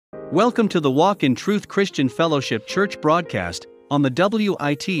Welcome to the Walk in Truth Christian Fellowship Church broadcast on the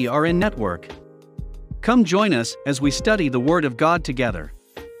WITRN network. Come join us as we study the Word of God together.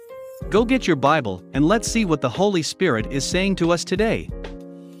 Go get your Bible and let's see what the Holy Spirit is saying to us today.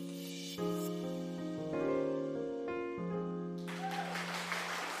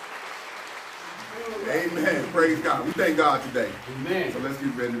 Amen. Praise God. We thank God today. Amen. So let's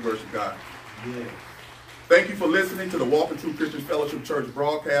get ready to worship God. Yeah. Thank you for listening to the Walk in Truth Christian Fellowship Church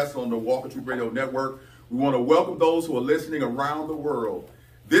broadcast on the Walk in Truth Radio Network. We want to welcome those who are listening around the world.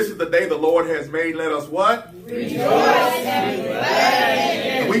 This is the day the Lord has made. Let us what? Rejoice and be glad.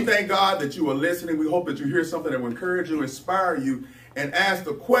 And we thank God that you are listening. We hope that you hear something that will encourage you, inspire you, and ask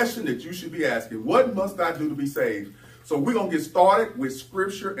the question that you should be asking. What must I do to be saved? So we're going to get started with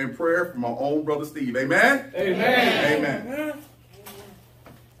scripture and prayer from our own brother Steve. Amen? Amen. Amen.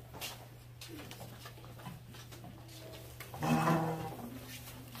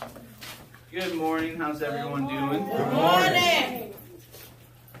 Good morning. How's everyone doing? Good morning.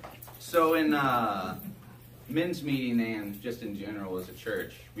 So in men's meeting and just in general as a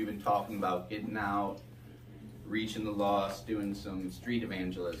church, we've been talking about getting out, reaching the lost, doing some street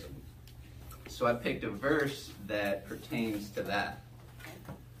evangelism. So I picked a verse that pertains to that.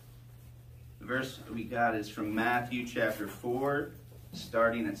 The verse we got is from Matthew chapter 4,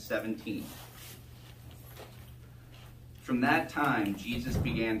 starting at 17. From that time, Jesus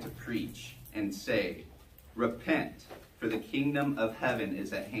began to preach and say, "Repent, for the kingdom of heaven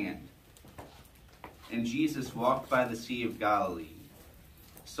is at hand." And Jesus walked by the Sea of Galilee,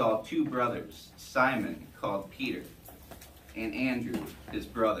 saw two brothers, Simon, called Peter, and Andrew, his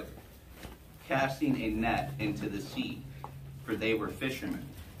brother, casting a net into the sea, for they were fishermen.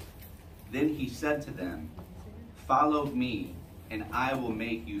 Then he said to them, "Follow me, and I will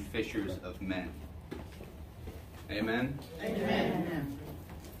make you fishers of men." Amen? Amen.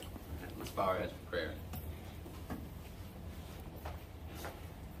 Let's bow our heads for prayer.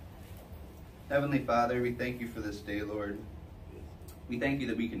 Heavenly Father, we thank you for this day, Lord. We thank you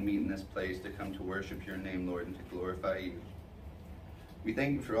that we can meet in this place to come to worship your name, Lord, and to glorify you. We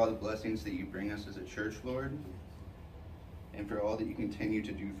thank you for all the blessings that you bring us as a church, Lord, and for all that you continue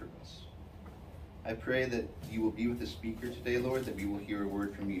to do for us. I pray that you will be with the speaker today, Lord, that we will hear a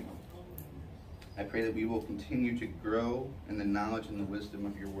word from you. I pray that we will continue to grow in the knowledge and the wisdom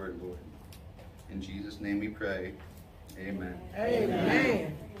of your word, Lord. In Jesus' name we pray. Amen.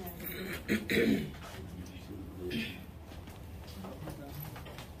 Amen.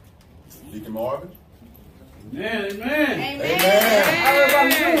 Deacon Marvin. Amen. Amen.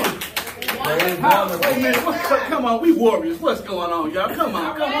 Wait a minute. Come on, we warriors. What's going on, y'all? Come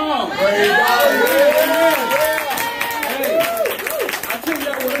on. Praise God. Hey, I tell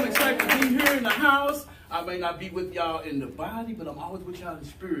y'all what, I'm excited to be here in the house. I may not be with y'all in the body, but I'm always with y'all in the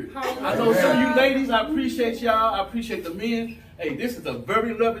spirit. I know some of you ladies, I appreciate y'all. I appreciate the men. Hey, this is a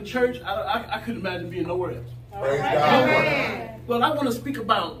very loving church. I couldn't imagine being nowhere else. Praise God. But I want to speak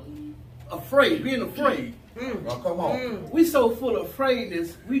about being afraid. Now, come on. We so full of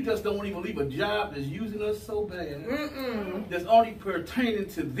afraidness, we just don't even leave a job that's using us so bad. That's only pertaining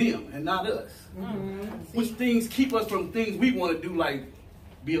to them and not us. Which things keep us from things we want to do, like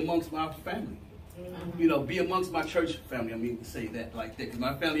be amongst my family. You know, be amongst my church family. I mean to say that like that. Because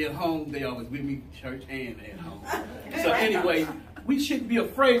my family at home, they always with me, church and at home. So anyway, we shouldn't be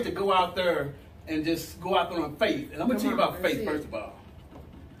afraid to go out there and just go out there on faith. And I'm going to tell you about faith, first of all.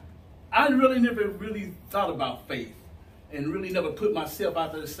 I really never really thought about faith and really never put myself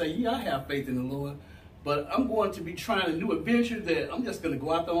out there to say, yeah, I have faith in the Lord. But I'm going to be trying a new adventure that I'm just going to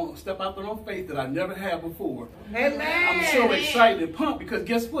go out there, step out there on faith that I never had before. Amen. I'm so excited and pumped because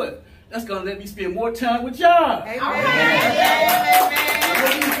guess what? That's going to let me spend more time with y'all. Amen.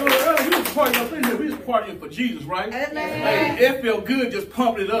 We was partying up in here. We was partying for Jesus, right? Amen. Hey, it felt good just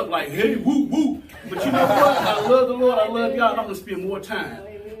pumping it up like, hey, whoop, whoop. But you know what? I love the Lord. I love y'all. I'm going to spend more time.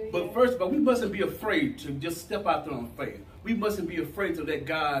 But first of all, we mustn't be afraid to just step out there on faith. We mustn't be afraid to let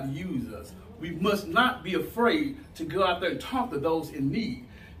God use us. We must not be afraid to go out there and talk to those in need.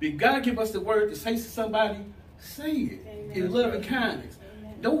 If God give us the word to say to somebody, say it in love and kindness.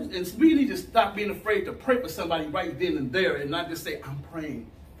 And we need to stop being afraid to pray for somebody right then and there and not just say, I'm praying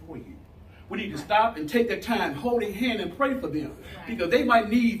for you. We need to stop and take the time, hold their hand and pray for them. Because they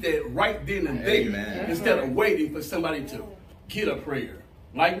might need that right then and there instead of waiting for somebody to get a prayer.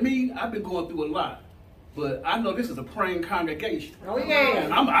 Like me, I've been going through a lot. But I know this is a praying congregation. Oh, yeah.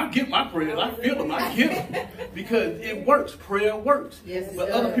 And I get my prayers. I feel them. I get them. Because it works. Prayer works. Yes, but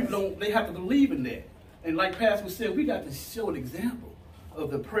other people don't. They have to believe in that. And like Pastor said, we got to show an example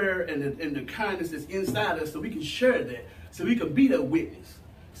of the prayer and the kindness that's inside us so we can share that. So we can be that witness.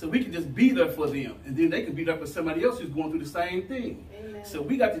 So we can just be there for them. And then they can be there for somebody else who's going through the same thing. Amen. So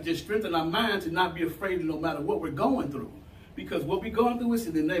we got to just strengthen our minds and not be afraid no matter what we're going through. Because what we're going through is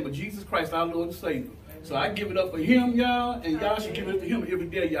in the name of Jesus Christ, our Lord and Savior. Amen. So I give it up for him, y'all, and y'all should give it up to him every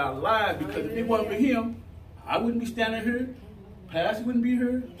day of y'all lives. Because if it wasn't for him, I wouldn't be standing here. Pastor wouldn't be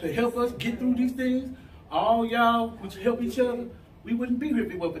here to help us get through these things. All y'all which help each other, we wouldn't be here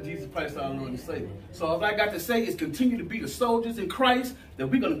if it wasn't for Jesus Christ, our Lord and Savior. So all I got to say is continue to be the soldiers in Christ, that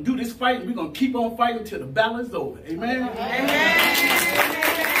we're going to do this fight, and we're going to keep on fighting until the battle is over. Amen? Amen.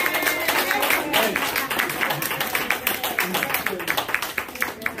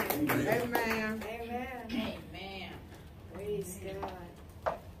 Amen. Amen. Praise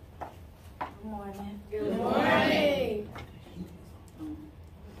God. Good morning. Good morning.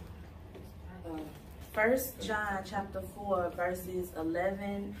 1 John chapter 4, verses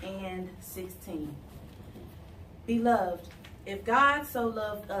 11 and 16. Beloved, if God so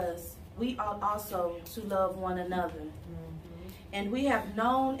loved us, we ought also to love one another. And we have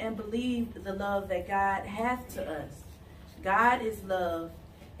known and believed the love that God hath to us. God is love,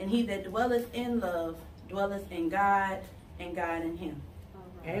 and he that dwelleth in love dwelleth in God, and God in him.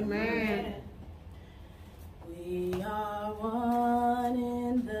 Amen. We are one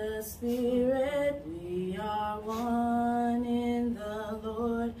in the Spirit, we are one in the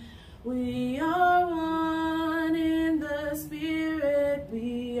Lord. We are one in the Spirit,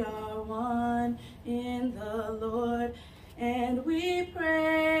 we are one in the Lord. And we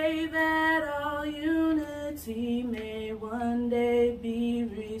pray that all unity may one day be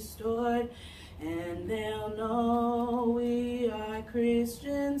restored. And they'll know we are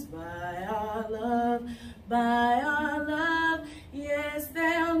Christians by our love, by our love. Yes,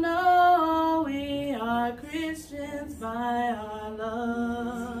 they'll know we are Christians by our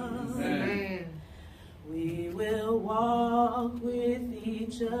love. Amen. We will walk with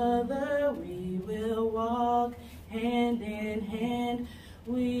each other. We will walk hand in hand.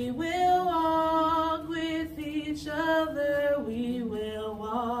 We will walk with each other. We will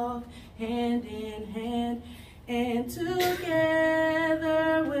walk hand in hand. And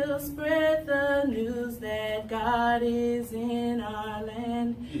together we'll spread the news that God is in our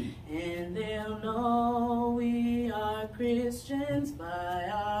land. And they'll know we are Christians by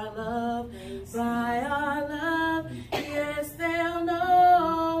our love, by our love. Yes, they'll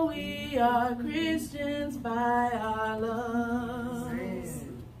know we are Christians by our love.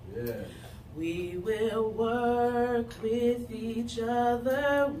 Yeah. We will work with each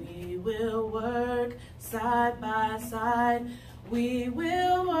other. We will work side by side. We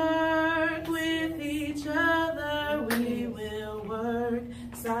will work with each other. We will work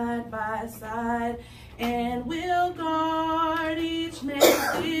side by side. And we'll guard each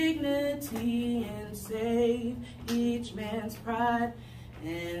man's dignity and save each man's pride.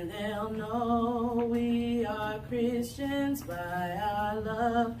 And they'll know we are Christians by our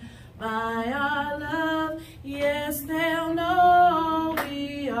love, by our love. Yes, they'll know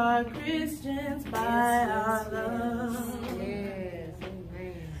we are Christians by our love. Yes.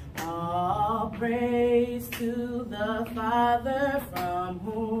 Amen. All praise to the Father, from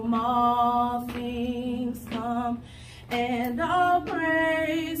whom all things come, and all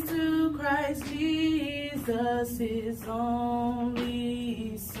praise to Christ Jesus, his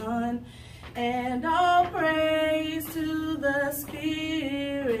only Son. And all praise to the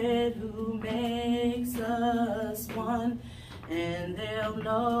Spirit who makes us one. And they'll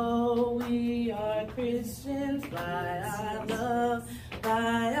know we are Christians by our love,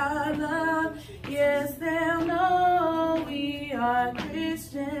 by our love. Yes, they'll know we are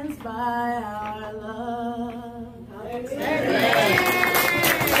Christians by our love. Amen.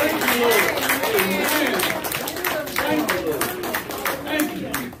 Thank you, Lord. Amen. Thank you, Lord. Thank you.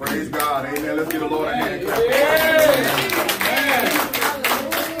 Praise God. Amen. Let's give the Lord a hand clap.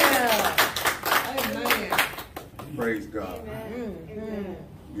 Praise God.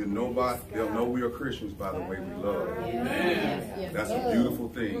 You know they'll know we are Christians by the way we love. Amen. That's a beautiful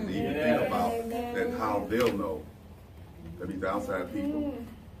thing to even think about, that how they'll know. That means the outside people.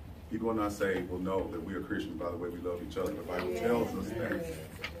 People will not say, will know that we are Christians by the way we love each other. The Bible tells us that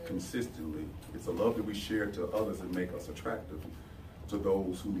consistently. It's a love that we share to others that make us attractive to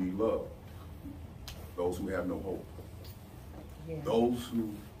those who need love, those who have no hope, those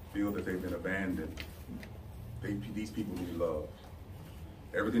who feel that they've been abandoned. These people need love.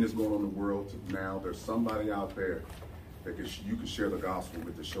 Everything that's going on in the world now, there's somebody out there that you can share the gospel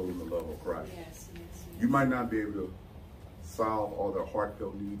with to show them the love of Christ. You might not be able to solve all their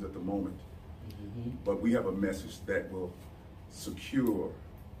heartfelt needs at the moment, but we have a message that will secure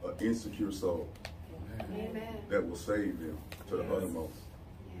an insecure soul, that will save them to the uttermost.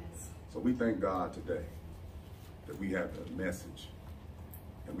 we thank God today that we have the message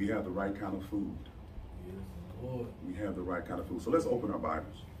and we have the right kind of food. Lord. We have the right kind of food. So let's open our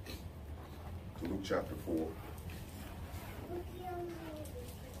Bibles to Luke chapter 4.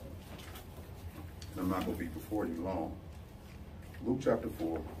 And I'm not going to be before you long. Luke chapter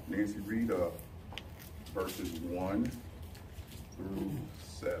 4. Nancy, read verses 1 through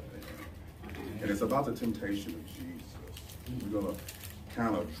 7. And it's about the temptation of Jesus. We're going to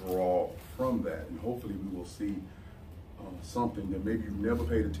kind of draw from that, and hopefully we will see something that maybe you've never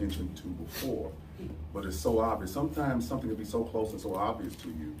paid attention to before, but it's so obvious. Sometimes something can be so close and so obvious to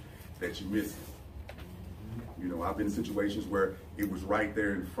you that you miss it. You know, I've been in situations where it was right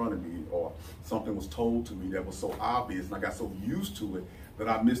there in front of me, or something was told to me that was so obvious, and I got so used to it that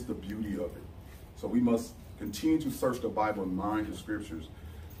I missed the beauty of it. So we must continue to search the Bible and mine the scriptures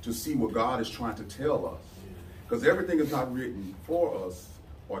to see what God is trying to tell us. Because everything is not written for us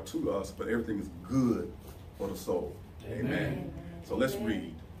or to us, but everything is good for the soul. Amen. So let's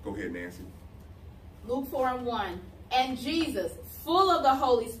read. Go ahead, Nancy. Luke 4:1. And Jesus, full of the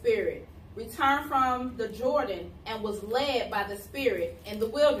Holy Spirit, returned from the Jordan and was led by the Spirit in the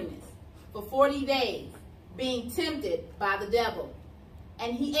wilderness for 40 days, being tempted by the devil.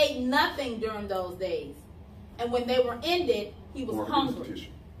 And he ate nothing during those days. And when they were ended, he was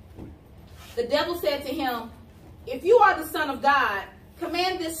hungry. The devil said to him, if you are the Son of God,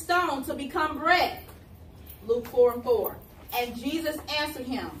 command this stone to become bread. Luke 4:4. And Jesus answered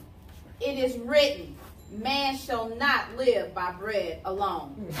him, it is written, man shall not live by bread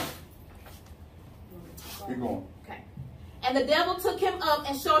alone. Keep going. Okay. And the devil took him up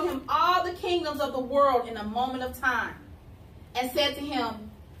and showed him all the kingdoms of the world in a moment of time, and said to him,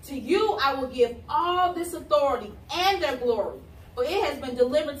 to you I will give all this authority and their glory, for it has been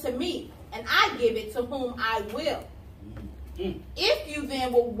delivered to me, and I give it to whom I will. If you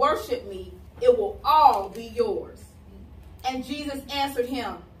then will worship me, it will all be yours. And Jesus answered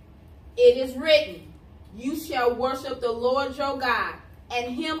him, it is written, you shall worship the Lord your God,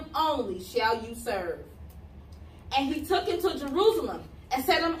 and him only shall you serve. And he took him to Jerusalem and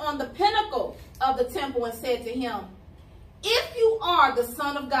set him on the pinnacle of the temple and said to him, if you are the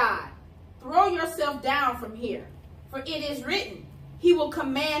Son of God, throw yourself down from here, for it is written, he will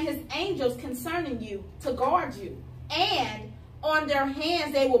command his angels concerning you to guard you, and on their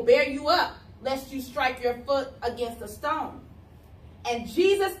hands they will bear you up, lest you strike your foot against a stone. And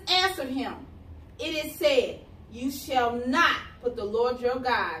Jesus answered him, it is said, you shall not put the Lord your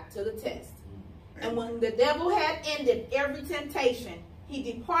God to the test. And when the devil had ended every temptation, he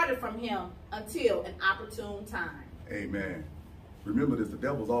departed from him until an opportune time. Amen. Remember this, the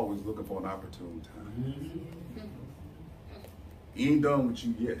devil's always looking for an opportune time. He ain't done with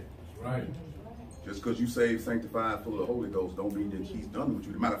you yet. Right. Just because you saved, sanctified, full of the Holy Ghost, don't mean that he's done with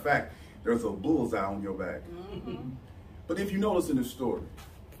you. As a matter of fact, there's a bullseye on your back. But if you notice in this story,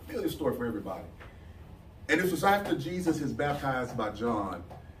 I feel this story for everybody. And this was after Jesus is baptized by John.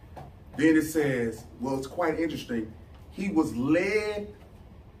 Then it says, well, it's quite interesting. He was led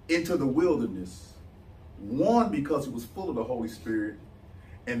into the wilderness. One, because he was full of the Holy Spirit.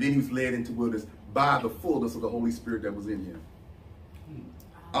 And then he was led into wilderness by the fullness of the Holy Spirit that was in him.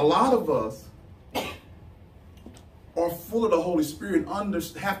 A lot of us are full of the Holy Spirit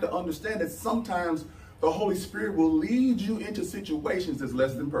and have to understand that sometimes the Holy Spirit will lead you into situations that's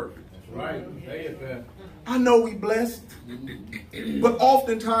less than perfect. That's right. There you go. I know we blessed, but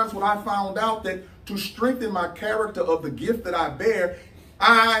oftentimes when I found out that to strengthen my character of the gift that I bear,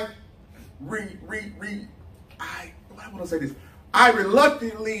 I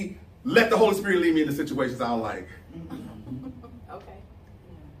reluctantly let the Holy Spirit lead me into situations I don't like. Okay.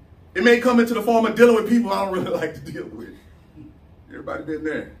 It may come into the form of dealing with people I don't really like to deal with. Everybody been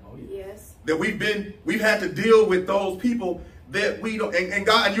there? Oh, yeah. Yes. That we've had to deal with those people that we don't, and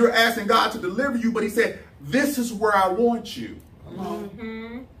God, and you're asking God to deliver you, but he said, this is where I want you.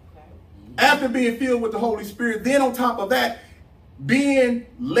 After being filled with the Holy Spirit, then on top of that, being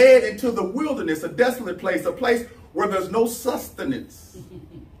led into the wilderness, a desolate place, a place where there's no sustenance.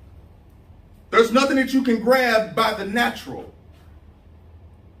 There's nothing that you can grab by the natural.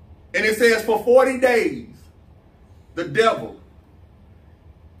 And it says for 40 days, the devil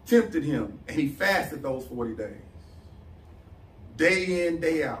tempted him, and he fasted those 40 days. Day in,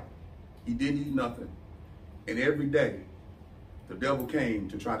 day out. He didn't eat nothing. And every day, the devil came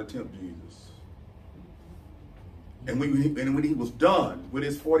to try to tempt Jesus. And when he was done with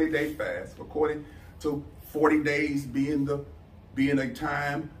his 40-day fast, according to 40 days being a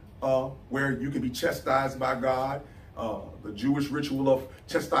time where you can be chastised by God, the Jewish ritual of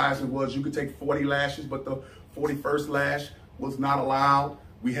chastisement was you could take 40 lashes, but the 41st lash was not allowed.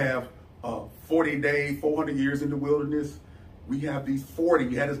 We have 40 days, 400 years in the wilderness. We have these 40.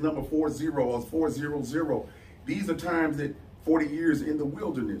 He had his number 40 or 400. These are times that 40 years in the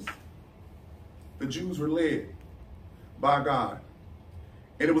wilderness. The Jews were led by God.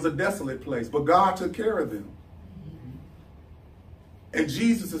 And it was a desolate place, but God took care of them. And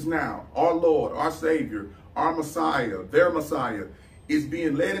Jesus is now our Lord, our Savior, our Messiah, their Messiah, is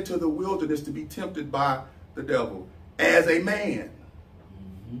being led into the wilderness to be tempted by the devil as a man.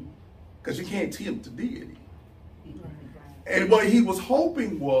 Because you can't tempt a deity. And what he was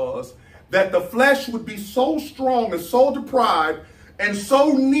hoping was that the flesh would be so strong and so deprived and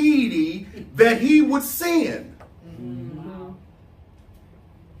so needy that he would sin.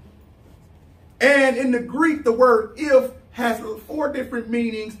 And in the Greek, the word if has 4 different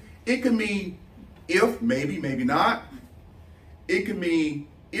meanings. It can mean if, maybe, maybe not. It can mean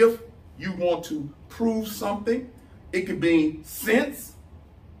if you want to prove something. It could mean since.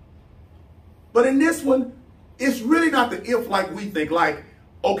 But in this one, it's really not the if like we think. Like,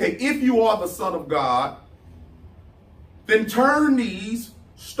 okay, if you are the Son of God, then turn these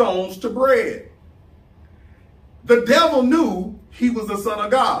stones to bread. The devil knew he was the Son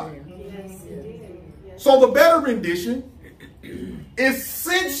of God. So the better rendition is,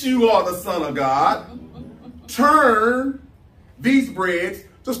 since you are the Son of God, turn these breads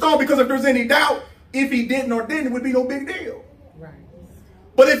to stone. Because if there's any doubt, if he didn't or didn't, it would be no big deal. Right.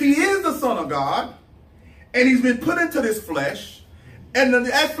 But if he is the Son of God, and he's been put into this flesh, and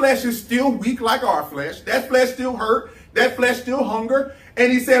that flesh is still weak like our flesh, that flesh still hurt, that flesh still hunger,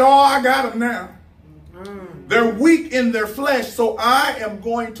 and he said, oh, I got them now. They're weak in their flesh, so I am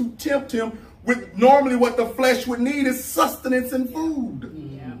going to tempt him with normally what the flesh would need is sustenance and food.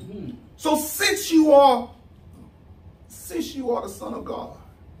 Yeah. So since you are the Son of God,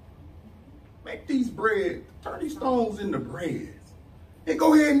 make these bread, turn these stones into bread, and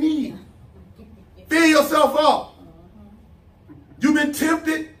go ahead and eat. Fill yourself up. You've been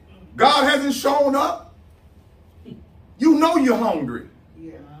tempted. God hasn't shown up. You know you're hungry.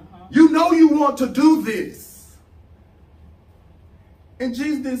 You know you want to do this. And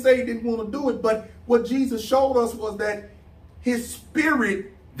Jesus didn't say he didn't want to do it, but what Jesus showed us was that his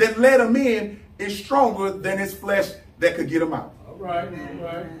spirit that led him in is stronger than his flesh that could get him out. All right, all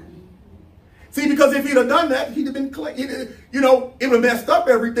right. See, because if he'd have done that, he'd have been clean. It would have messed up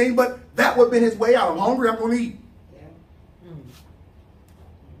everything, but that would have been his way out. I'm hungry, I'm going to eat. Yeah.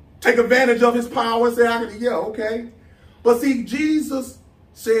 Take advantage of his power and say, I can eat. Yeah, okay. But see, Jesus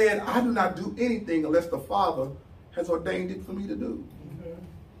said, I do not do anything unless the Father has ordained it for me to do.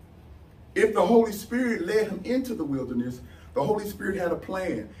 If the Holy Spirit led him into the wilderness, the Holy Spirit had a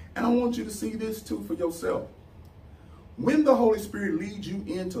plan. And I want you to see this too for yourself. When the Holy Spirit leads you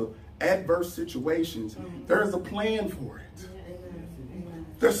into adverse situations, there's a plan for it.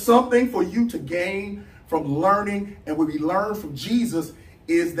 There's something for you to gain from learning. And what we learn from Jesus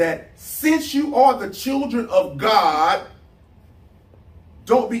is that since you are the children of God,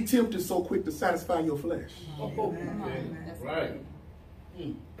 don't be tempted so quick to satisfy your flesh. Right.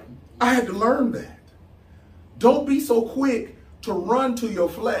 I had to learn that. Don't be so quick to run to your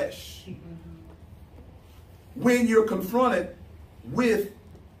flesh when you're confronted with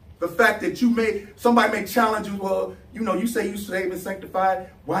the fact that somebody may challenge you. Well, you say you saved and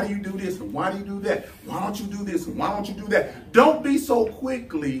sanctified. Why do you do this? And why do you do that? Why don't you do this? And why don't you do that? Don't be so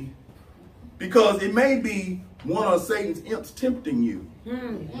quickly, because it may be one of Satan's imps tempting you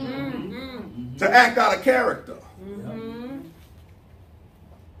to act out of character.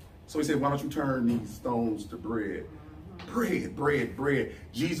 So he said, why don't you turn these stones to bread? Bread, bread, bread.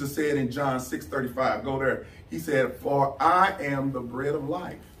 Jesus said in John 6:35, go there. He said, for I am the bread of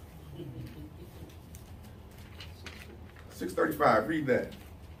life. 6:35, read that.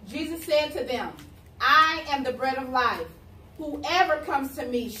 Jesus said to them, I am the bread of life. Whoever comes to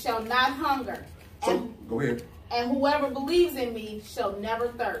me shall not hunger. Go ahead. And whoever believes in me shall never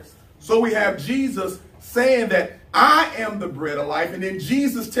thirst. So we have Jesus saying that I am the bread of life. And then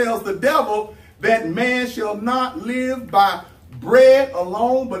Jesus tells the devil that man shall not live by bread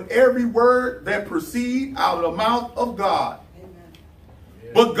alone, but every word that proceeds out of the mouth of God.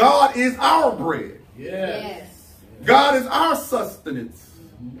 Amen. But God is our bread. Yes. God is our sustenance.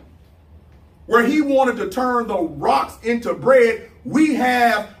 Where he wanted to turn the rocks into bread, we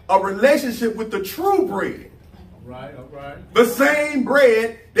have a relationship with the true bread. Right, all right. The same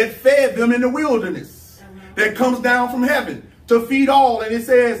bread that fed them in the wilderness, that comes down from heaven to feed all. And it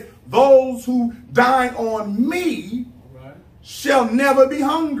says, those who dine on me shall never be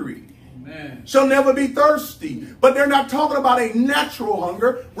hungry. Amen. Shall never be thirsty. But they're not talking about a natural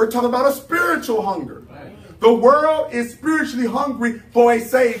hunger. We're talking about a spiritual hunger. Right. The world is spiritually hungry for a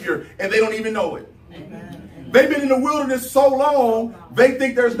Savior, and they don't even know it. They've been in the wilderness so long, they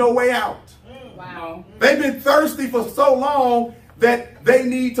think there's no way out. Wow. They've been thirsty for so long that they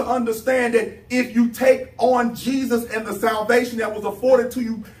need to understand that if you take on Jesus and the salvation that was afforded to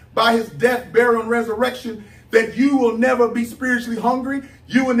you by his death, burial, and resurrection, that you will never be spiritually hungry,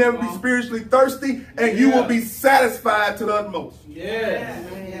 you will never be spiritually thirsty, and you will be satisfied to the utmost.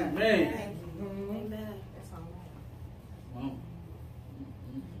 Yes. Amen. Amen. Wow.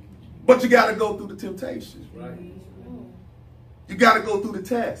 But you got to go through the temptation. Right. You got to go through the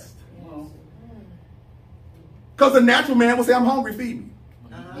test. Wow. Because the natural man will say, I'm hungry, feed me.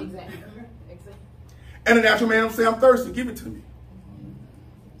 Exactly. And the natural man will say, I'm thirsty, give it to me.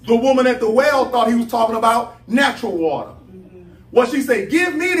 The woman at the well thought he was talking about natural water. Well, she said,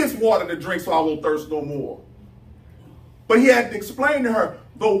 give me this water to drink so I won't thirst no more. But he had to explain to her,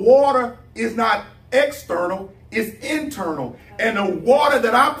 the water is not external, it's internal. And the water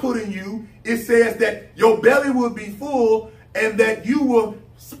that I put in you, it says that your belly will be full and that you will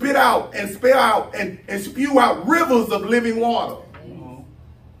spit out and spit out and spew out rivers of living water.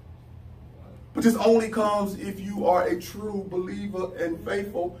 But this only comes if you are a true believer and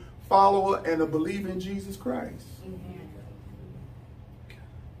faithful follower and a believer in Jesus Christ.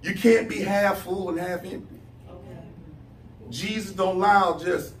 You can't be half full and half empty. Jesus don't allow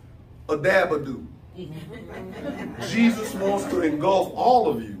just a dab of do. Jesus wants to engulf all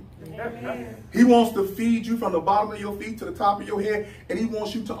of you. He wants to feed you from the bottom of your feet to the top of your head. And he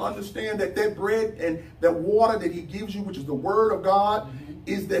wants you to understand that that bread and that water that he gives you, which is the word of God,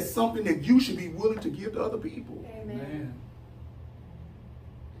 is that something that you should be willing to give to other people. Amen.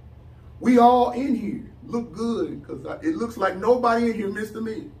 We all in here look good because it looks like nobody in here missed a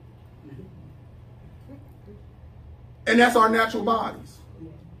meal. And that's our natural bodies.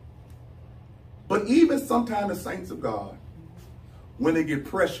 But even sometimes the saints of God, when they get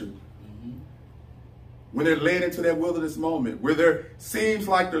pressured, when they're led into that wilderness moment, where there seems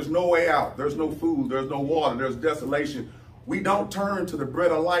like there's no way out, there's no food, there's no water, there's desolation, we don't turn to the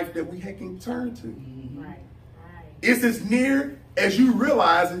bread of life that we can turn to. Right. It's as near as you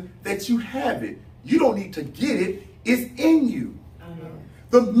realizing that you have it. You don't need to get it. It's in you.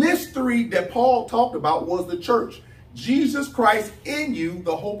 The mystery that Paul talked about was the church. Jesus Christ in you,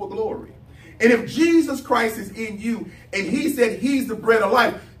 the hope of glory. And if Jesus Christ is in you and he said he's the bread of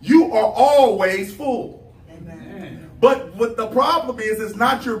life, you are always full. But what the problem is, it's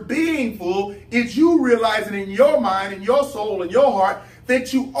not your being full. It's you realizing in your mind, in your soul, in your heart,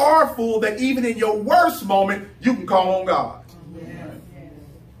 that you are full, that even in your worst moment, you can call on God.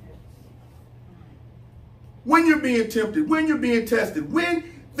 When you're being tempted, when you're being tested, when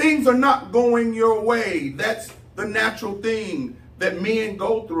things are not going your way, that's the natural thing that men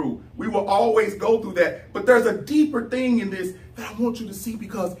go through. We will always go through that. But there's a deeper thing in this that I want you to see,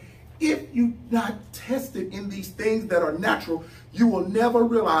 because if you're not tested in these things that are natural, you will never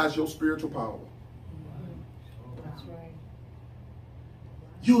realize your spiritual power. That's right.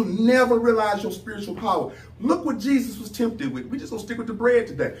 You'll never realize your spiritual power. Look what Jesus was tempted with. We're just going to stick with the bread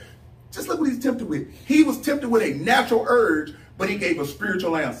today. Just look what he's tempted with. He was tempted with a natural urge, but he gave a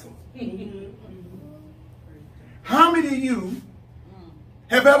spiritual answer. How many of you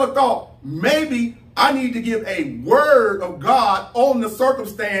have ever thought, maybe I need to give a word of God on the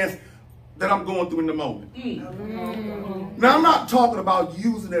circumstance that I'm going through in the moment? Now, I'm not talking about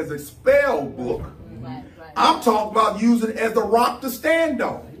using it as a spell book. I'm talking about using it as the rock to stand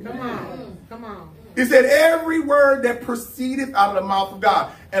on. Come on. Come on. It said every word that proceedeth out of the mouth of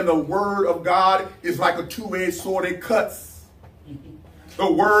God. And the word of God is like a two-edged sword. It cuts. The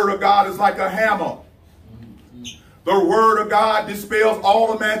word of God is like a hammer. The word of God dispels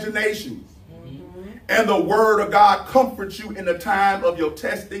all imaginations. And the word of God comforts you in the time of your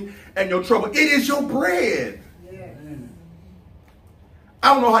testing and your trouble. It is your bread.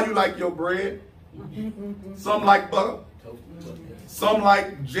 I don't know how you like your bread. Some like butter. Some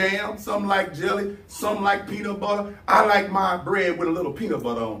like jam. Some like jelly. Some like peanut butter. I like my bread with a little peanut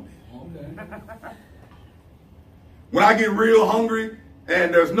butter on it. When I get real hungry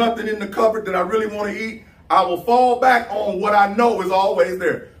and there's nothing in the cupboard that I really want to eat, I will fall back on what I know is always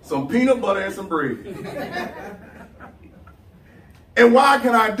there. Some peanut butter and some bread. And why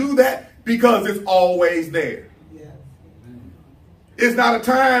can I do that? Because it's always there. It's not a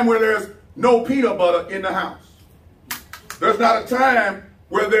time where there's no peanut butter in the house. There's not a time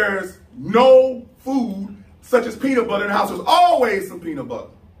where there's no food such as peanut butter in the house. There's always some peanut butter.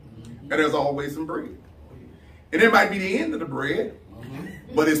 And there's always some bread. And it might be the end of the bread,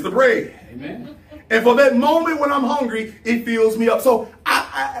 but it's the bread. Amen. And for that moment when I'm hungry, it fills me up. So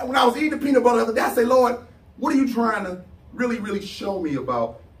when I was eating the peanut butter the other day, I say, Lord, what are you trying to really, really show me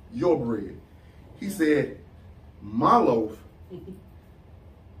about your bread? He said, my loaf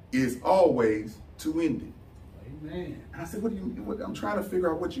is always two-ended. Amen. And I said, what do you mean? I'm trying to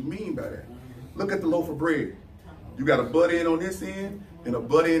figure out what you mean by that. Look at the loaf of bread. You got a butt end on this end and a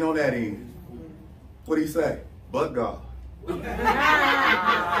butt end on that end. What do he say? But God.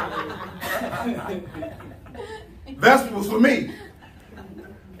 That's what was for me.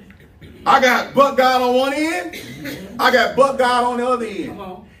 I got but God on one end. I got but God on the other end.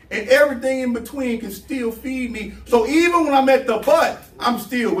 And everything in between can still feed me. So even when I'm at the butt, I'm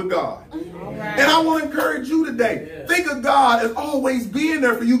still with God. Right. And I want to encourage you today. Yeah. Think of God as always being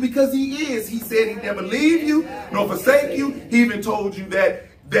there for you because he is. He said he'd never leave you nor forsake you. He even told you that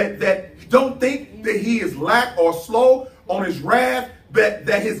don't think that he is lack or slow on his wrath,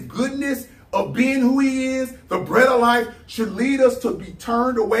 that his goodness of being who he is, the bread of life, should lead us to be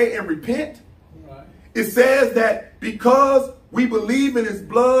turned away and repent. Right. It says that because we believe in his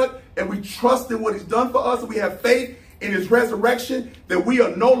blood and we trust in what he's done for us, and we have faith in his resurrection, that we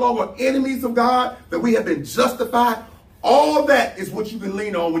are no longer enemies of God, that we have been justified. All that is what you can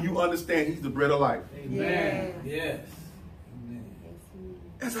lean on when you understand he's the bread of life. Amen. Yes. Amen.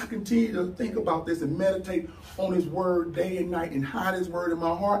 As I continue to think about this and meditate on his word day and night and hide his word in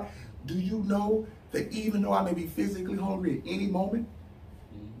my heart, do you know that even though I may be physically hungry at any moment,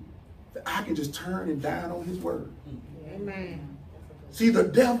 that I can just turn and dine on his word? Amen. See, the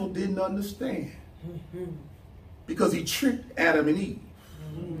devil didn't understand because he tricked Adam and Eve.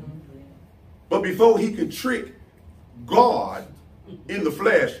 But before he could trick God in the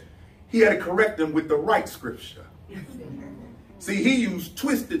flesh, he had to correct them with the right scripture. See, he used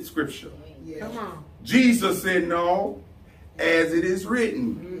twisted scripture. Come on. Jesus said, no, as it is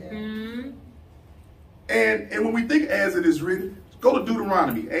written. And when we think as it is written, go to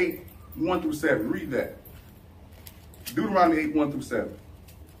Deuteronomy 8, 1 through 7. Read that. Deuteronomy 8, 1 through 7.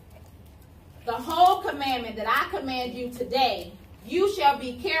 The whole commandment that I command you today, you shall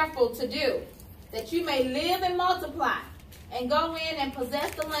be careful to do, that you may live and multiply, and go in and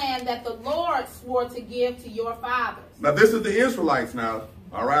possess the land that the Lord swore to give to your fathers. Now, this is the Israelites now.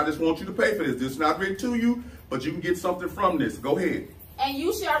 All right, I just want you to pay for this. This is not written to you, but you can get something from this. Go ahead. And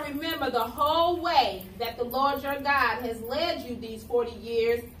you shall remember the whole way that the Lord your God has led you these 40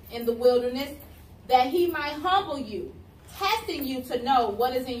 years in the wilderness, that he might humble you, testing you to know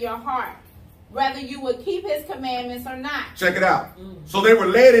what is in your heart, whether you would keep his commandments or not. Check it out. So they were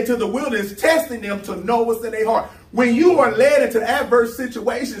led into the wilderness, testing them to know what's in their heart. When you are led into adverse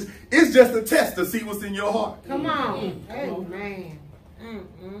situations, it's just a test to see what's in your heart. Come on. Amen.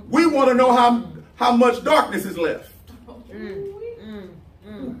 We want to know how much darkness is left.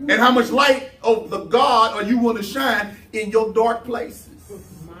 And how much light of the God are you want to shine in your dark places.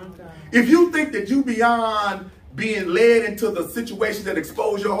 If you think that you beyond being led into the situations that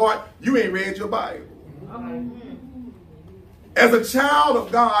expose your heart, you ain't read your Bible. As a child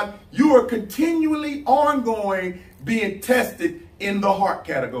of God, you are continually ongoing being tested in the heart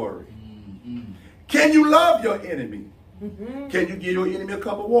category. Can you love your enemy? Can you give your enemy a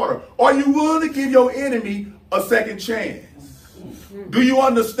cup of water? Are you willing to give your enemy a second chance? Do you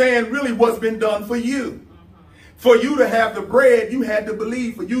understand really what's been done for you? For you to have the bread, you had to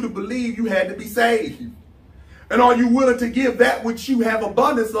believe. For you to believe, you had to be saved. And are you willing to give that which you have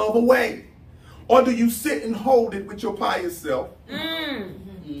abundance of away? Or do you sit and hold it with your pious self?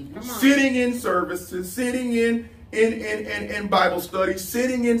 Sitting in services, sitting in Bible studies,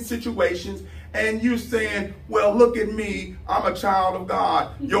 sitting in situations, and you saying, well, look at me, I'm a child of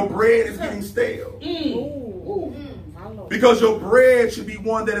God. Your bread is getting stale. Because your bread should be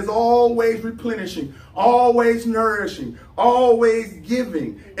one that is always replenishing, always nourishing, always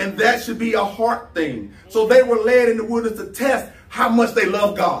giving. And that should be a heart thing. So they were led in the wilderness to test how much they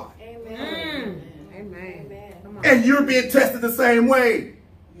love God. Amen. Amen. And you're being tested the same way.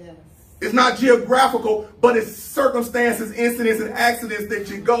 Yes. It's not geographical, but it's circumstances, incidents, and accidents that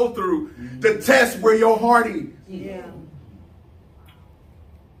you go through to test where your heart is. Yeah.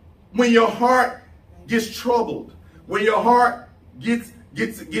 When your heart gets troubled, when your heart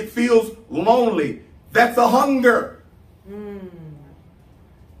feels lonely, that's a hunger.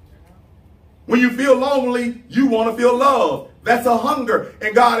 When you feel lonely, you want to feel love. That's a hunger.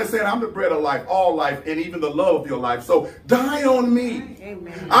 And God is saying, I'm the bread of life, all life, and even the love of your life. So dine on me.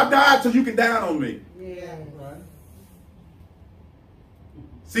 Amen. I died so you can dine on me. Yeah.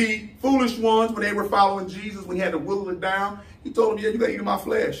 See, foolish ones, when they were following Jesus, when he had to whittle it down, he told them, yeah, you got to eat of my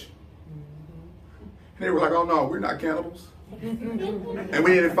flesh. And they were like, oh, no, we're not cannibals. And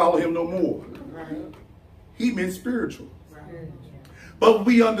we didn't follow him no more. He meant spiritual. But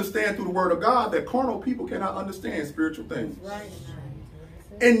we understand through the word of God that carnal people cannot understand spiritual things. Right.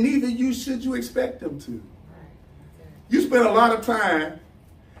 And neither should you expect them to. You spend a lot of time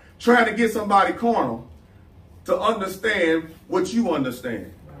trying to get somebody carnal to understand what you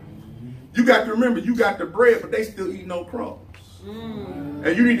understand. You got to remember, you got the bread, but they still eat no crumbs.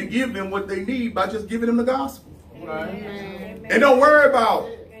 And you need to give them what they need by just giving them the gospel. Amen. And don't worry about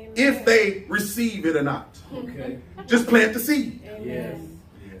if they receive it or not. Okay. Just plant the seed. Yes.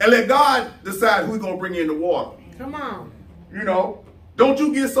 And let God decide who's going to bring in the water. Come on. You know, don't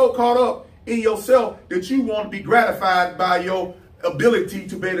you get so caught up in yourself that you want to be gratified by your ability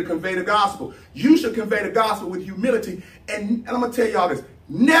to be able to convey the gospel. You should convey the gospel with humility. And I'm going to tell y'all this.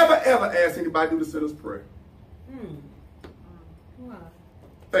 Never, ever ask anybody to do the sinner's prayer.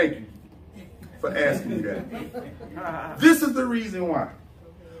 Thank you for asking me that. This is the reason why.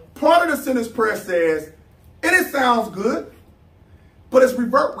 Part of the sinner's prayer says, and it sounds good, but it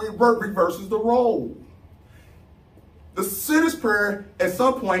reverses the role. The sinner's prayer at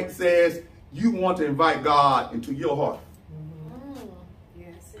some point says you want to invite God into your heart.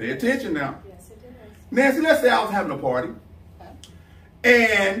 Pay attention now. Nancy, let's say I was having a party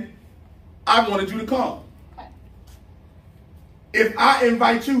and I wanted you to come. If I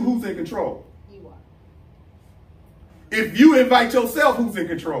invite you, who's in control? You are. If you invite yourself, who's in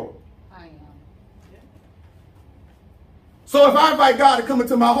control? I am. So if I invite God to come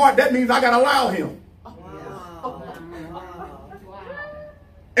into my heart, that means I got to allow him. Wow.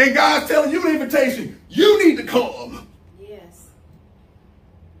 And God's telling you the invitation. You need to come. Yes.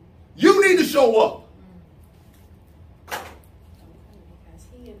 You need to show up. Because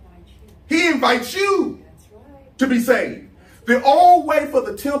he invites you. He invites you That's right. to be saved. The old way for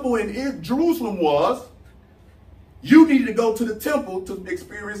the temple in Jerusalem was you needed to go to the temple to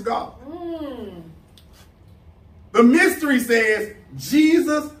experience God. The mystery says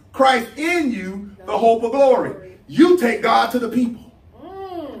Jesus Christ in you, the hope of glory. You take God to the people.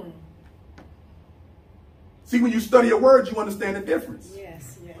 See, when you study a word, you understand the difference.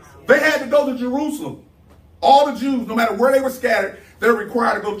 Yes, yes, yes. They had to go to Jerusalem. All the Jews, no matter where they were scattered, they're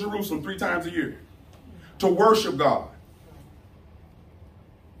required to go to Jerusalem 3 times a year to worship God.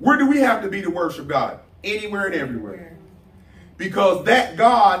 Where do we have to be to worship God? Anywhere and everywhere. Because that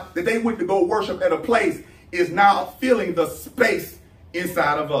God that they went to go worship at a place is now filling the space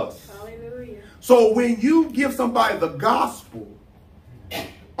inside of us. Hallelujah. So when you give somebody the gospel,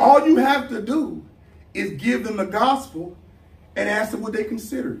 all you have to do is give them the gospel and ask them what they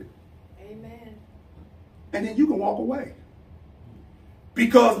consider it. Amen. And then you can walk away.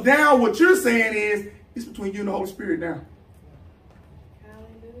 Because now what you're saying is, it's between you and the Holy Spirit now.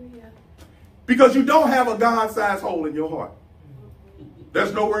 Hallelujah. Because you don't have a God-sized hole in your heart.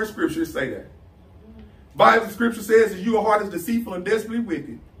 There's nowhere in Scripture to say that. Bible Scripture says that your heart is deceitful and desperately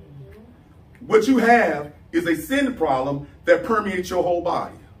wicked. What you have is a sin problem that permeates your whole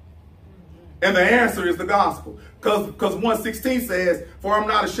body. And the answer is the gospel. Because 1:16 says, for I'm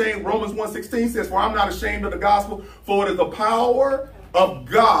not ashamed, Romans 1:16 says, for I'm not ashamed of the gospel, for it is the power of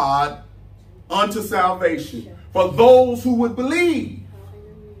God unto salvation for those who would believe.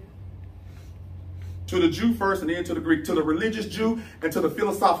 To the Jew first and then to the Greek, to the religious Jew and to the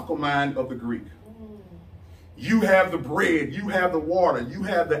philosophical mind of the Greek. You have the bread, you have the water, you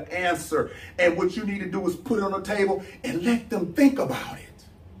have the answer. And what you need to do is put it on the table and let them think about it.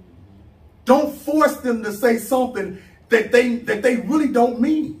 Don't force them to say something that they really don't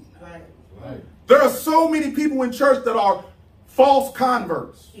mean. Right. Right. There are so many people in church that are false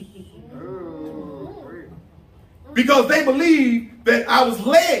converts. Because they believe that I was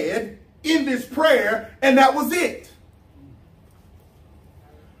led in this prayer and that was it.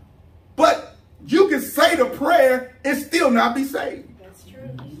 But you can say the prayer and still not be saved. That's true.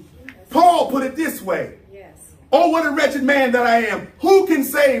 Paul put it this way. Yes. Oh, what a wretched man that I am. Who can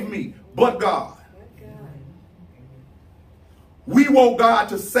save me but God? We want God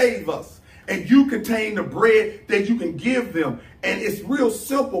to save us. And you contain the bread that you can give them. And it's real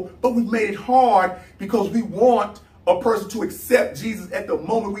simple, but we've made it hard because we want a person to accept Jesus at the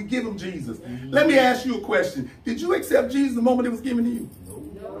moment we give him Jesus. Let me ask you a question. Did you accept Jesus the moment it was given to you?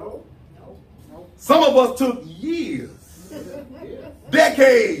 No. Some of us took years,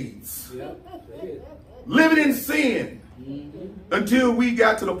 decades, living in sin until we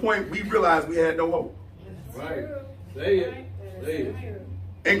got to the point we realized we had no hope. Right. Say it. Say it.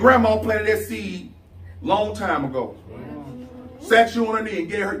 And grandma planted that seed long time ago. Sat you on her knee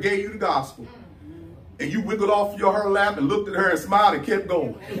and gave you the gospel. And you wiggled off her lap and looked at her and smiled and kept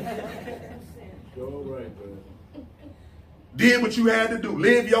going. All right, brother. Did what you had to do.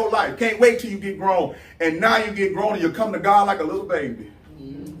 Live your life. Can't wait till you get grown. And now you get grown and you come to God like a little baby.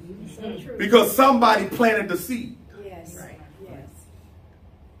 So true. Because somebody planted the seed. Yes. Right. Yes.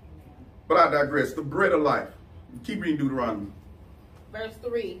 But I digress. The bread of life. Keep reading Deuteronomy. Verse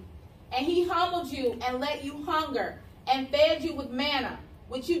 3. And he humbled you and let you hunger and fed you with manna,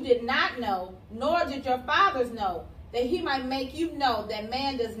 which you did not know, nor did your fathers know, that he might make you know that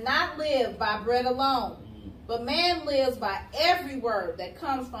man does not live by bread alone, but man lives by every word that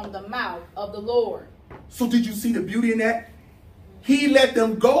comes from the mouth of the Lord. So did you see the beauty in that? He let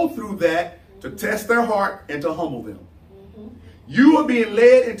them go through that to test their heart and to humble them. You are being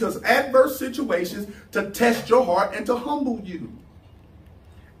led into adverse situations to test your heart and to humble you.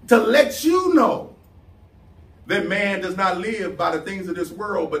 To let you know that man does not live by the things of this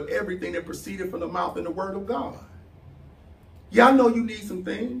world, but everything that proceeded from the mouth and the word of God. Yeah, I know you need some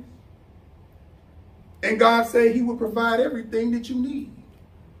things. And God said he would provide everything that you need.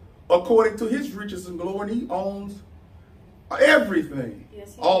 According to his riches and glory, he owns everything.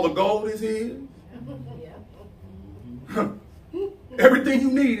 Yes, all the gold is his. Everything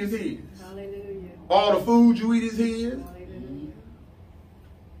you need is his. Hallelujah. All the food you eat is his. Hallelujah.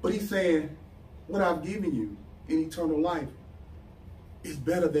 But he's saying, what I've given you in eternal life is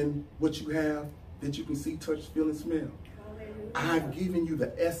better than what you have that you can see, touch, feel, and smell. Hallelujah. I've given you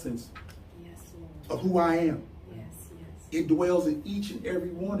the essence Yes, Lord. of who I am. Yes, yes. It dwells in each and every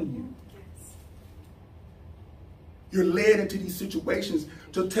one of you. Yes. You're led into these situations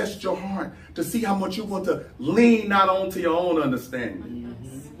to test your heart, to see how much you want to lean not onto your own understanding,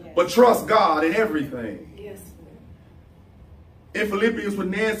 Yes. but trust God in everything. Yes, Lord. In Philippians, when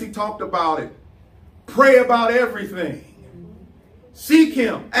Nancy talked about it, pray about everything. Seek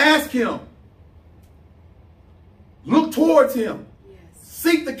him, ask him, look towards him, Yes.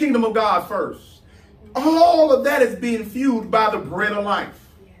 seek the kingdom of God first. All of that is being fueled by the bread of life,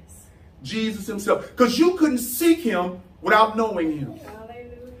 Yes. Jesus himself. Because you couldn't seek him without knowing him.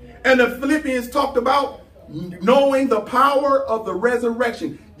 Hallelujah. And the Philippians talked about knowing the power of the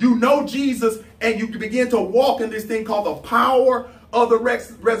resurrection. You know Jesus and you begin to walk in this thing called the power of the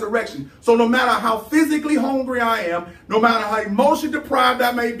resurrection. So no matter how physically hungry I am, no matter how emotionally deprived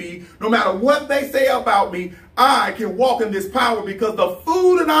I may be, no matter what they say about me, I can walk in this power because the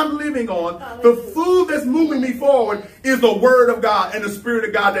food that I'm living on, the food that's moving me forward is the word of God and the spirit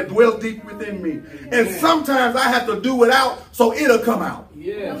of God that dwells deep within me. And sometimes I have to do without so it'll come out.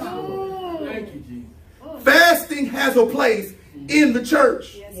 Yes. Thank you, Jesus. Fasting has a place in the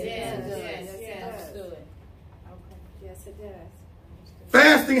church. Yes, Yes, it does. yes, Yes, yes, it does. understood. Yes, it does.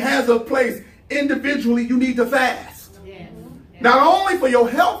 Fasting has a place. Individually, you need to fast. Yes. Not only for your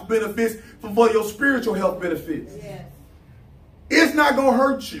health benefits, but for your spiritual health benefits. Yes. It's not going to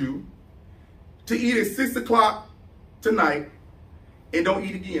hurt you to eat at 6 o'clock tonight and don't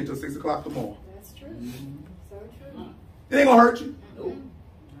eat again until 6 o'clock tomorrow. That's true. So true. It ain't going to hurt you.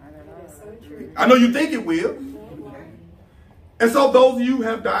 That's so true. I know you think it will. And so those of you who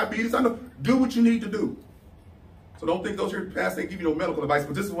have diabetes, I know, do what you need to do. So don't think those here past ain't give you no medical advice,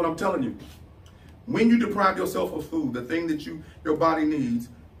 but this is what I'm telling you. When you deprive yourself of food, the thing that your body needs,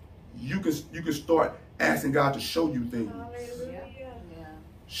 you can start asking God to show you things. Hallelujah.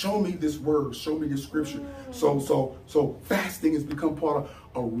 Show me this word, show me this scripture. So fasting has become part of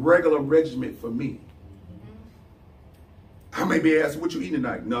a regular regimen for me. I may be asked, what you eating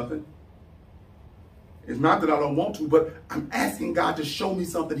tonight? Nothing. It's not that I don't want to, but I'm asking God to show me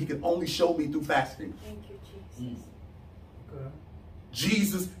something he can only show me through fasting. Thank you, Jesus.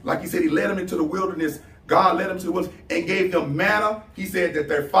 Jesus, like he said, he led them into the wilderness. God led them to the wilderness and gave them manna. He said that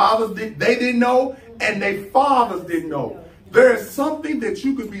their fathers they didn't know and their fathers didn't know. There is something that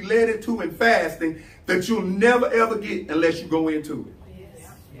you can be led into in fasting that you'll never ever get unless you go into it. Yes,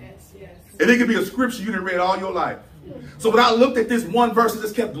 yes, yes. And it could be a scripture you done read all your life. So when I looked at this one verse, it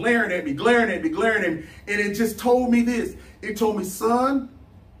just kept glaring at me, and it just told me this. It told me, son,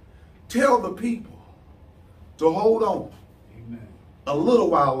 tell the people to hold on a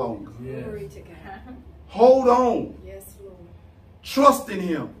little while longer. Yes. Glory to God. Hold on. Yes, Lord. Trust in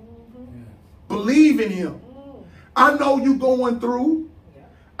him. Believe in him. I know you going through.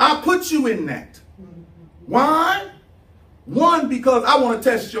 I put you in that. Why? One, because I want to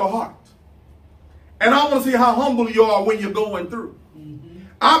test your heart. And I want to see how humble you are when you're going through.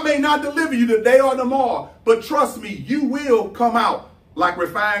 I may not deliver you today or tomorrow, but trust me, you will come out like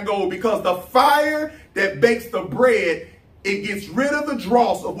refined gold, because the fire that bakes the bread, it gets rid of the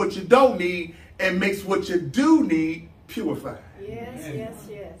dross of what you don't need and makes what you do need purified. Yes, yes,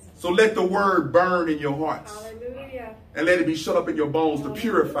 yes. So let the word burn in your hearts Hallelujah. and let it be shut up in your bones to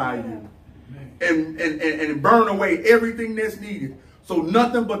purify you. and burn away everything that's needed. So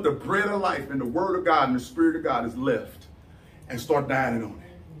nothing but the bread of life and the word of God and the spirit of God is left. And start dining on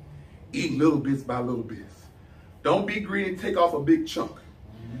it. Eat little bits by little bits. Don't be greedy, take off a big chunk.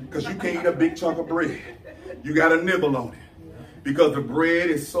 Because you can't eat a big chunk of bread. You got to nibble on it. Because the bread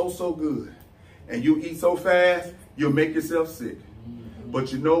is so good. And you eat so fast, you'll make yourself sick.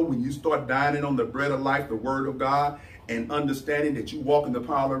 But you know, when you start dining on the bread of life, the word of God, and understanding that you walk in the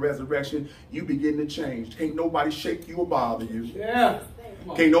power of resurrection, you begin to change. Can't nobody shake you or bother you. Yeah.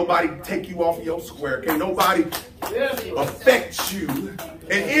 Can't nobody take you off of your square. Can't nobody affect you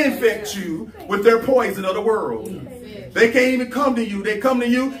and infect you with their poison of the world. They can't even come to you. They come to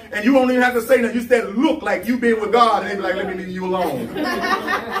you and you don't even have to say nothing. You said, look like you've been with God. And they be like, let me leave you alone.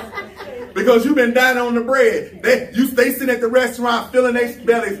 Because you've been dining on the bread. They sit at the restaurant filling their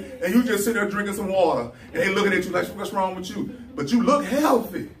bellies and you just sit there drinking some water. And they looking at you like, what's wrong with you? But you look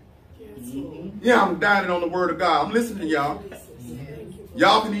healthy. Yeah, I'm dining on the word of God. I'm listening to y'all.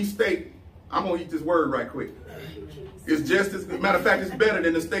 Y'all can eat steak. I'm going to eat this word right quick. It's just as, matter of fact, it's better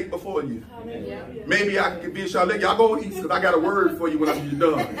than the steak before you. Maybe I can convince y'all. Let y'all go and eat because I got a word for you when I'm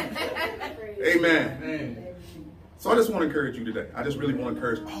done. Amen. So I just want to encourage you today. I just really want to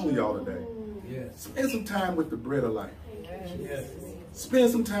encourage all of y'all today. Spend some time with the bread of life. Spend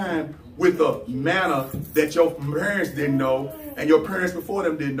some time with the manna that your parents didn't know and your parents before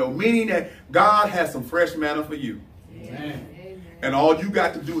them didn't know. Meaning that God has some fresh manna for you. Amen. And all you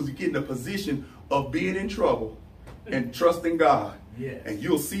got to do is get in a position of being in trouble and trusting God. Yes. And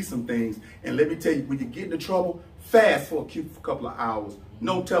you'll see some things. And let me tell you, when you get into trouble, fast for a couple of hours.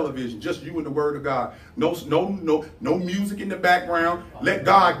 No television, just you and the word of God. No music in the background. Let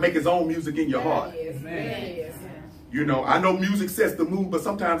God make his own music in your heart. Amen. You know, I know music sets the mood, but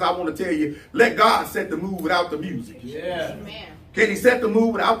sometimes I want to tell you, let God set the mood without the music. Yeah. Amen. Can he set the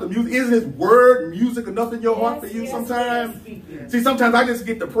mood without the music? Isn't his word music enough in your heart for you sometimes? See, sometimes I just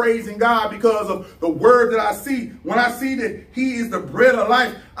get to praising God because of the word that I see. When I see that he is the bread of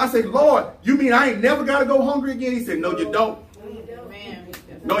life, I say, Lord, you mean I ain't never got to go hungry again? He said, no, you don't.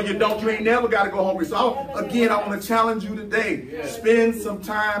 No, you don't. You ain't never got to go hungry. So again, I want to challenge you today. Spend some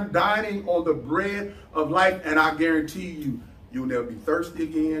time dining on the bread of life, and I guarantee you, you'll never be thirsty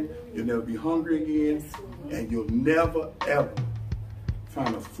again. You'll never be hungry again. And you'll never, ever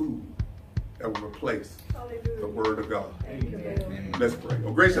find a food that will replace the word of God. Amen. Let's pray.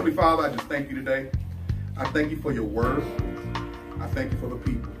 Oh, gracious Heavenly Father, I just thank you today. I thank you for your word. I thank you for the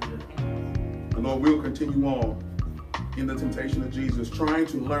people. And Lord, we'll continue on in the temptation of Jesus, trying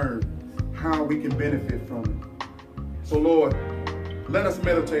to learn how we can benefit from it. So Lord, let us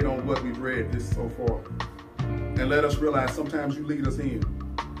meditate on what we've read this so far. And let us realize sometimes you lead us in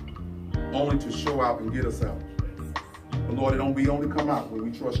only to show out and get us out. But Lord, we only come out when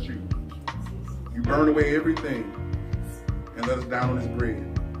we trust you. You burn away everything and let us down on this bread.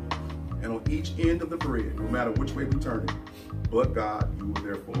 And on each end of the bread, no matter which way we turn it, but God, you are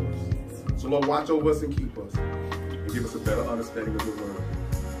there for us. So Lord, watch over us and keep us and give us a better understanding of your word.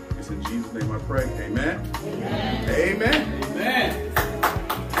 It's in Jesus' name I pray. Amen. Amen. Amen. Amen.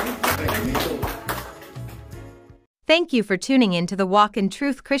 Thank you for tuning in to the Walk in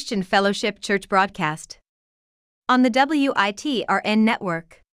Truth Christian Fellowship Church broadcast on the WITRN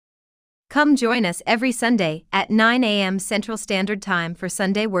network. Come join us every Sunday at 9 a.m. Central Standard Time for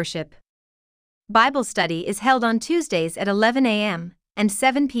Sunday worship. Bible study is held on Tuesdays at 11 a.m. and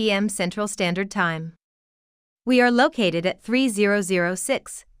 7 p.m. Central Standard Time. We are located at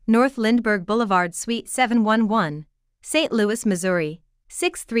 3006 North Lindbergh Boulevard, Suite 711, St. Louis, Missouri,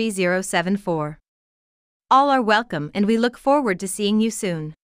 63074. All are welcome, and we look forward to seeing you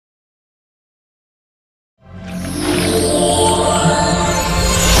soon.